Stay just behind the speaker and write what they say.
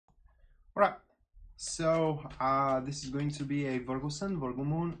Right, so this is going to be a Virgo Sun, Virgo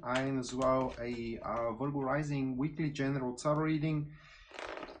Moon, and as well a Virgo Rising weekly general tarot reading,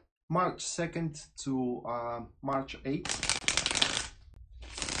 March 2nd to March 8th,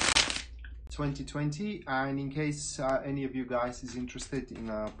 2020. And in case any of you guys is interested in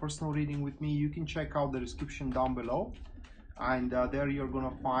a personal reading with me, you can check out the description down below. And there you're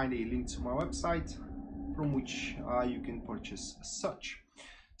gonna find a link to my website from which you can purchase such.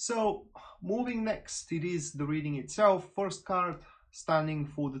 So moving next, it is the reading itself. First card standing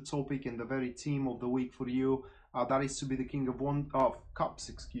for the topic and the very theme of the week for you. That is to be the King of Cups,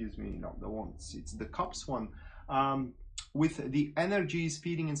 excuse me, not the Wands. It's the Cups one. With the energies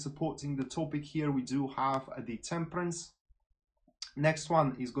feeding and supporting the topic here, we do have the Temperance. Next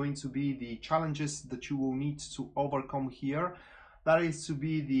one is going to be the challenges that you will need to overcome here. That is to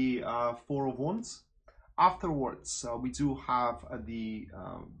be the Four of Wands. Afterwards, we do have the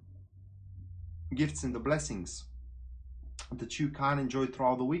gifts and the blessings that you can enjoy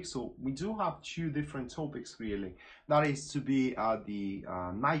throughout the week. So we do have two different topics really. That is to be the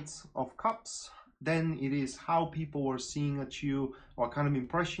Knight of Cups. Then it is how people are seeing at you, what kind of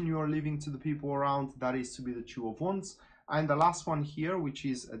impression you are leaving to the people around. That is to be the Two of Wands. And the last one here, which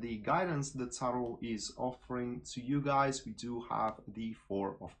is the guidance that Tarot is offering to you guys, we do have the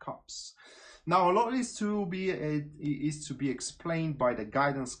Four of Cups. Now a lot is to be explained by the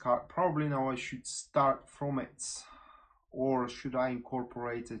guidance card. Probably now I should start from it, or should I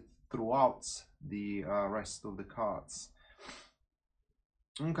incorporate it throughout the rest of the cards?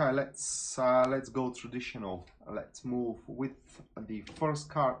 Okay, let's go traditional. Let's move with the first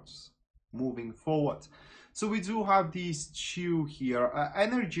cards moving forward. So we do have these two here.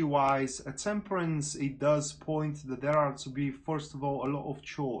 Energy-wise, Temperance, it does point that there are to be, first of all, a lot of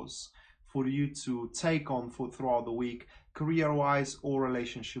chores for you to take on throughout the week, career-wise or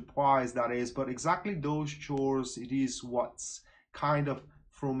relationship-wise, that is. But exactly those chores, it is what's kind of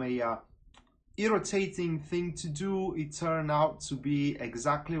from a irritating thing to do, it turned out to be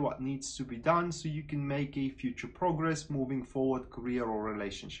exactly what needs to be done so you can make a future progress moving forward, career or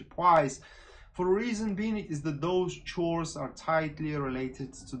relationship-wise. For a reason being, it is that those chores are tightly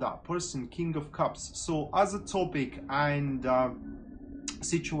related to that person, King of Cups. So as a topic and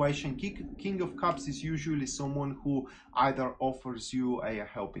situation, King of Cups is usually someone who either offers you a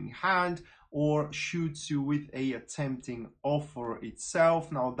helping hand or shoots you with a tempting offer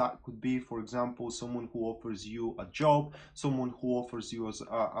itself. Now that could be, for example, someone who offers you a job, someone who offers you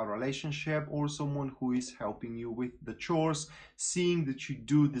a relationship, or someone who is helping you with the chores, seeing that you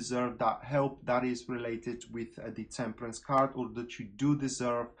do deserve that help. That is related with the Temperance card, or that you do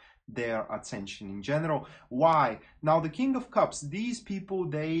deserve their attention in general. Why? Now the King of Cups, these people,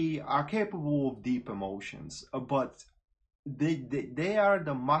 they are capable of deep emotions, but they are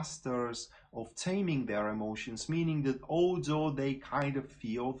the masters of taming their emotions, meaning that although they kind of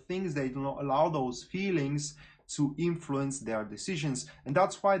feel things, they do not allow those feelings to influence their decisions. And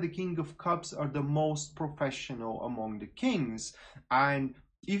that's why the King of Cups are the most professional among the kings. And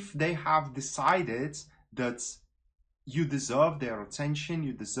if they have decided that you deserve their attention,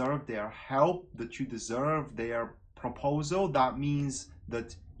 you deserve their help, that you deserve their proposal, that means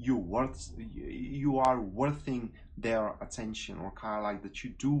that you are worthing their attention, or kind of like that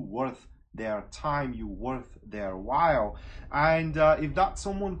you do worth their time, you worth their while. And if that's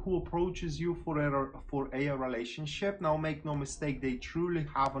someone who approaches you for a relationship, now make no mistake, they truly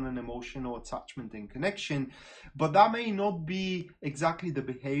have an emotional attachment and connection, but that may not be exactly the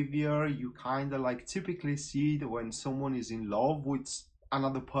behavior you kind of like typically see when someone is in love with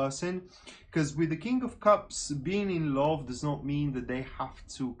another person. Because with the King of Cups, being in love does not mean that they have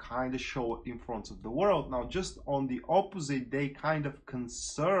to kind of show it in front of the world. Now just on the opposite, they kind of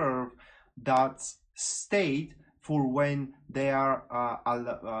conserve that state for when they are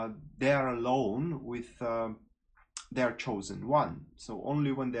alone with their chosen one. So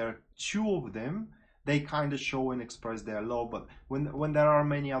only when there are two of them, they kind of show and express their love. But when there are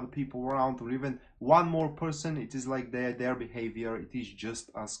many other people around, or even one more person, it is like their behavior, it is just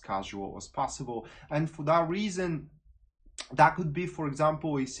as casual as possible. And for that reason, that could be, for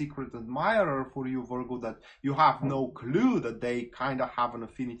example, a secret admirer for you, Virgo, that you have no clue that they kind of have an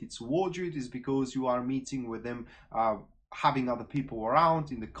affinity towards you. It is because you are meeting with them, having other people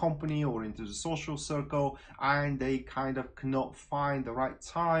around in the company or into the social circle, and they kind of cannot find the right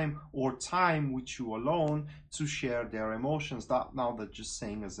time or time with you alone to share their emotions. That now that just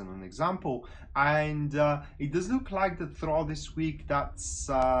saying as an example. And it does look like that throughout this week that's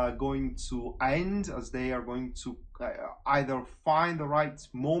going to end, as they are going to either find the right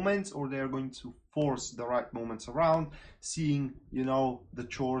moment, or they're going to force the right moments around, seeing, you know, the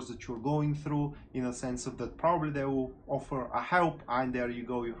chores that you're going through, in a sense of that probably they will offer a help, and there you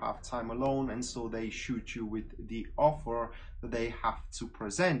go, you have time alone, and so they shoot you with the offer that they have to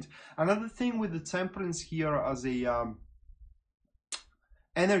present. Another thing with the temperance here as a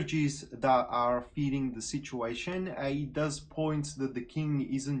energies that are feeding the situation, it does point that the king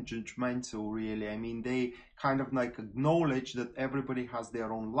isn't judgmental, really. I mean, they kind of like acknowledge that everybody has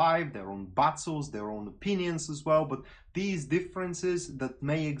their own life, their own battles, their own opinions as well, but these differences that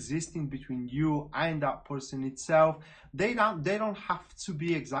may exist in between you and that person itself, they don't have to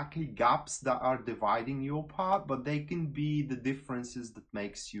be exactly gaps that are dividing you apart, but they can be the differences that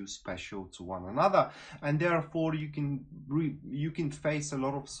makes you special to one another, and therefore you can face a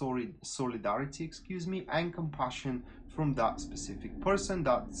lot of solidarity, excuse me, and compassion from that specific person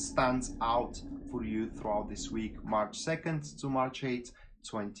that stands out for you throughout this week, March 2nd to March 8th,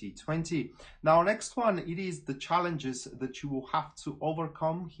 2020. Now, next one, it is the challenges that you will have to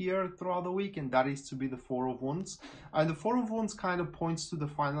overcome here throughout the week, and that is to be the Four of Wands. And the Four of Wands kind of points to the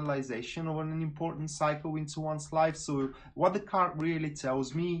finalization of an important cycle into one's life. So what the card really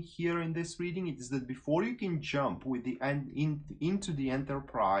tells me here in this reading is that before you can jump with the into the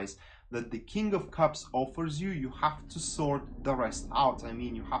enterprise that the King of Cups offers you, you have to sort the rest out. I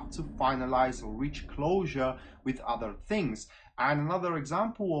mean, you have to finalize or reach closure with other things. And another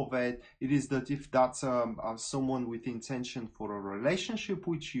example of it is that if that's someone with intention for a relationship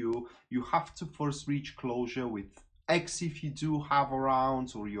with you, you have to first reach closure with ex if you do have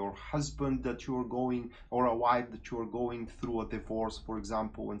around, or your husband that you're going, or a wife that you're going through a divorce, for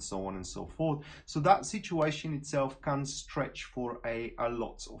example, and so on and so forth. So that situation itself can stretch for a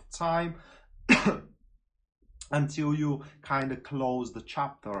lot of time until you kind of close the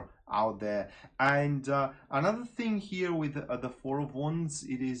chapter out there. And another thing here with the Four of Wands,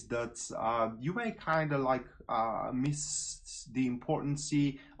 it is that you may kind of like miss the importance,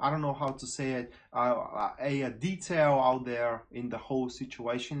 I don't know how to say it, a detail out there in the whole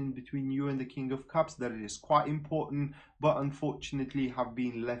situation between you and the King of Cups that it is quite important, but unfortunately have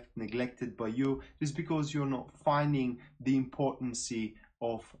been left neglected by you, just because you're not finding the importance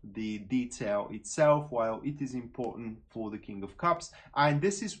of the detail itself, while it is important for the King of Cups. And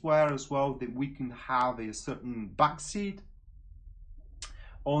this is where as well that we can have a certain backseat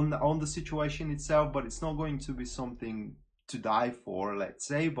on the situation itself, but it's not going to be something to die for, let's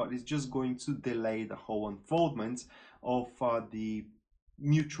say, but it's just going to delay the whole unfoldment of the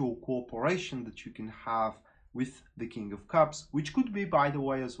mutual cooperation that you can have with the King of Cups, which could be, by the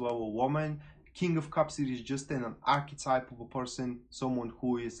way, as well, a woman. King of Cups, it is just an archetype of a person, someone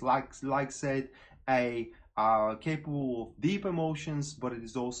who is like said, capable of deep emotions, but it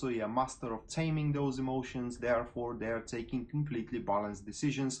is also a master of taming those emotions. Therefore, they are taking completely balanced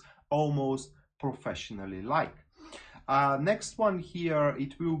decisions, almost professionally like. Next one here,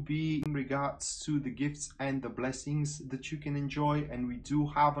 it will be in regards to the gifts and the blessings that you can enjoy, and we do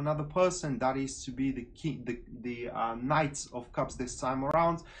have another person that is to be the king, the Knights of Cups this time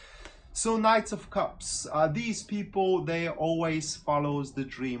around. So Knights of Cups, these people, they always follows the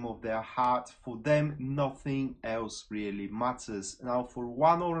dream of their heart. For them, nothing else really matters. Now, for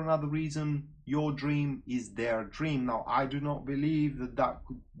one or another reason, your dream is their dream. Now, I do not believe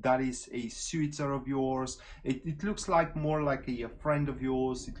that is a suitor of yours. It looks like more like a friend of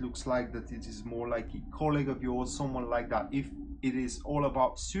yours. It looks like that it is more like a colleague of yours, someone like that. If it is all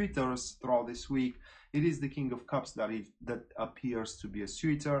about suitors throughout this week, it is the King of Cups that appears to be a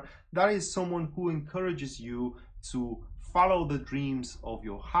suitor. That is someone who encourages you to follow the dreams of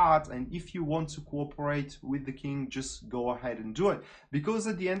your heart, and if you want to cooperate with the King, just go ahead and do it. Because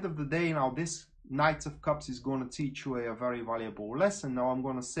at the end of the day, now this Knight of Cups is going to teach you a very valuable lesson. Now I'm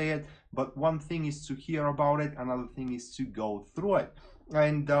going to say it, but one thing is to hear about it, another thing is to go through it.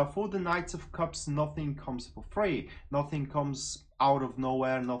 And for the Knights of Cups, nothing comes for free. Nothing comes out of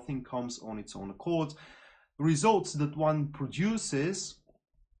nowhere. Nothing comes on its own accord. Results that one produces,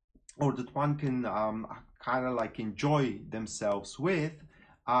 or that one can kind of like enjoy themselves with,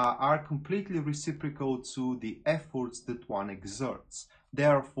 are completely reciprocal to the efforts that one exerts.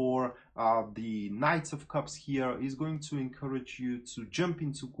 Therefore, the Knights of Cups here is going to encourage you to jump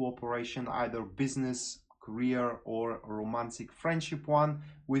into cooperation, either business, career, or romantic friendship one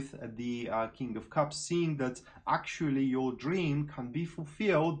with the King of Cups, seeing that actually your dream can be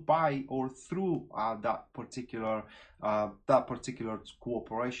fulfilled by or through that particular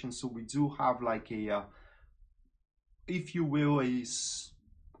cooperation. So we do have like a if you will,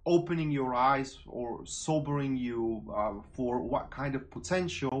 opening your eyes or sobering you for what kind of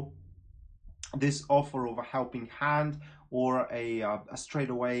potential this offer of a helping hand, or a straight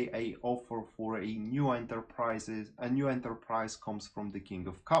away a offer for a new enterprise comes from the King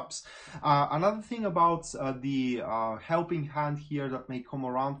of Cups. Another thing about the helping hand here that may come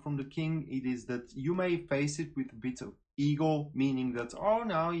around from the King, it is that you may face it with a bit of ego, meaning that, oh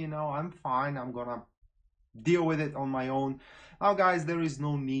no, you know, I'm fine, I'm gonna deal with it on my own. Now guys, there is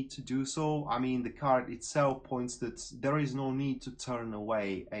no need to do so. I mean, the card itself points that there is no need to turn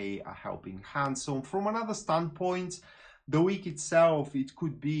away a helping hand. So from another standpoint, the week itself, it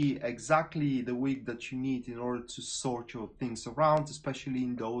could be exactly the week that you need in order to sort your things around, especially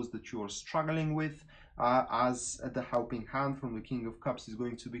in those that you are struggling with, as the helping hand from the King of Cups is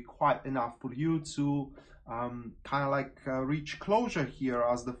going to be quite enough for you to kind of like reach closure here,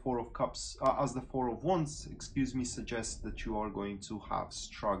 as the Four of Cups, as the Four of Wands, excuse me, suggests that you are going to have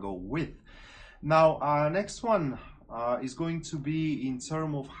struggle with. Now, next one is going to be in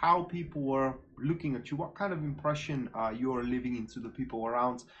terms of how people were looking at you, what kind of impression you are leaving into the people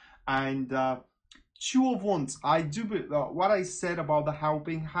around. And Two of Wands, I do what I said about the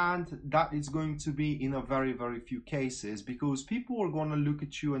helping hand, that is going to be in a very, very few cases, because people are going to look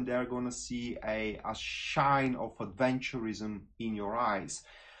at you and they're going to see a shine of adventurism in your eyes.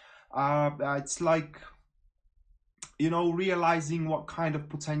 It's like, you know, realizing what kind of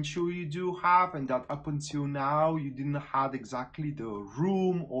potential you do have, and that up until now you didn't have exactly the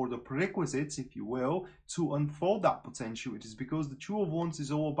room or the prerequisites, if you will, to unfold that potential. It is because the Two of Wands is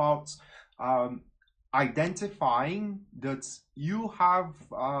all about identifying that you have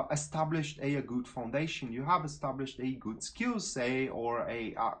established a good foundation, you have established a good skill, say, or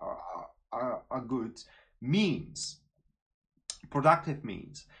a good means, productive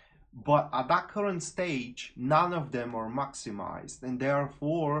means. But at that current stage, none of them are maximized, and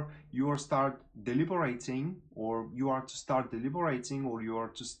therefore you are start deliberating, or you are to start deliberating, or you are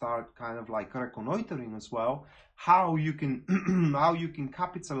to start kind of like reconnoitering as well, how you can how you can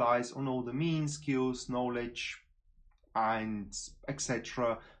capitalize on all the means, skills, knowledge, and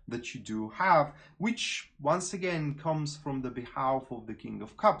etc. that you do have, which once again comes from the behalf of the King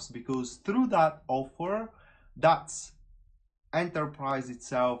of Cups, because through that offer, that's enterprise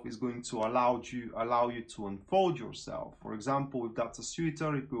itself is going to allow you to unfold yourself. For example, if that's a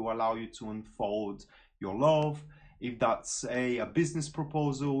suitor, it will allow you to unfold your love. If that's a business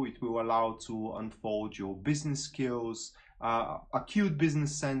proposal, it will allow to unfold your business skills, acute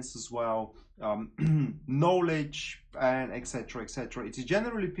business sense as well, knowledge, and etc, etc. It is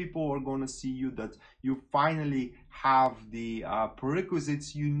generally people are going to see you that you finally have the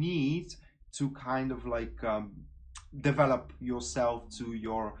prerequisites you need to kind of like develop yourself to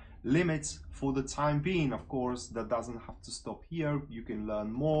your limits for the time being. Of course, that doesn't have to stop here. You can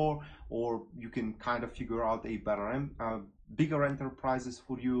learn more, or you can kind of figure out a better bigger enterprises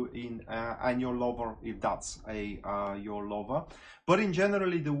for you in and your lover, if that's your lover. But in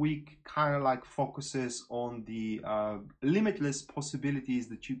generally, the week kind of like focuses on the limitless possibilities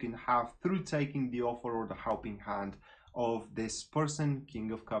that you can have through taking the offer or the helping hand of this person,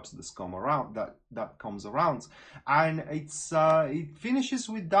 King of Cups, that's come around, that comes around. And it's it finishes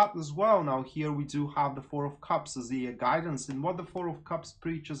with that as well. Now here we do have the Four of Cups as the guidance. And what the Four of Cups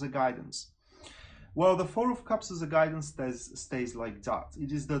preaches as a guidance, well, the Four of Cups as a guidance stays like that.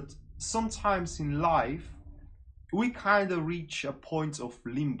 It is that sometimes in life we kind of reach a point of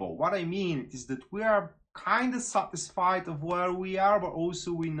limbo. What I mean is that we are kind of satisfied of where we are, but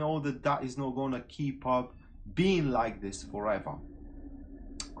also we know that that is not going to keep up being like this forever.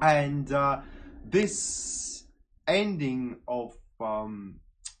 And this ending of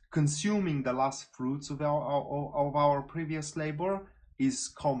consuming the last fruits of our previous labor is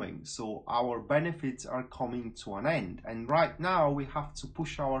coming. So our benefits are coming to an end, and right now we have to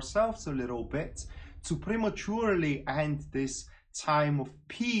push ourselves a little bit to prematurely end this time of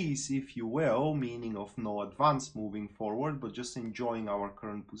peace, if you will, meaning of no advance moving forward, but just enjoying our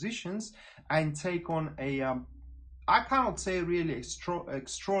current positions, and take on a I cannot say really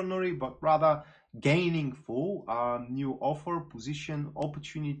extraordinary, but rather gainingful new offer, position,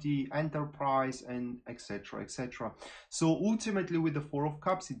 opportunity, enterprise, and etc, etc. So ultimately with the Four of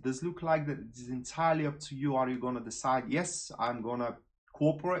Cups, it does look like that it is entirely up to you. Are you going to decide, yes, I'm going to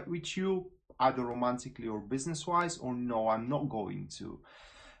cooperate with you, either romantically or business-wise, or no, I'm not going to.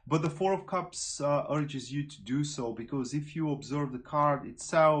 But the Four of Cups urges you to do so, because if you observe the card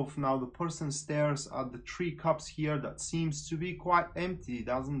itself, now the person stares at the Three Cups here that seems to be quite empty,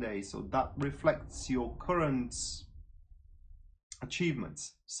 doesn't they? So that reflects your current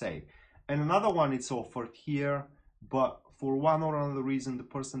achievements, say. And another one is offered here, but for one or another reason, the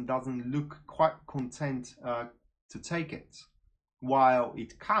person doesn't look quite content to take it. while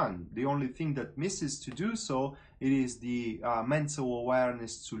it can. The only thing that misses to do so, it is the mental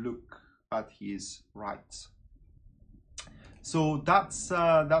awareness to look at his rights. So that's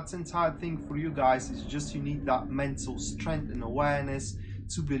entire thing for you guys. It's just you need that mental strength and awareness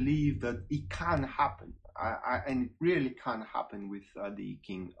to believe that it can happen, and it really can happen with the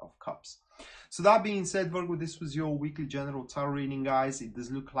King of Cups. So that being said, Virgo, this was your weekly general tarot reading, guys. It does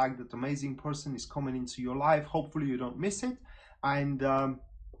look like that amazing person is coming into your life. Hopefully you don't miss it. And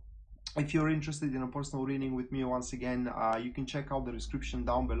if you're interested in a personal reading with me, once again, you can check out the description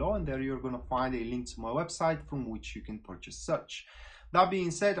down below, and there you're going to find a link to my website from which you can purchase such. That being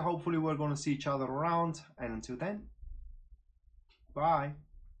said, hopefully we're going to see each other around, and until then, bye.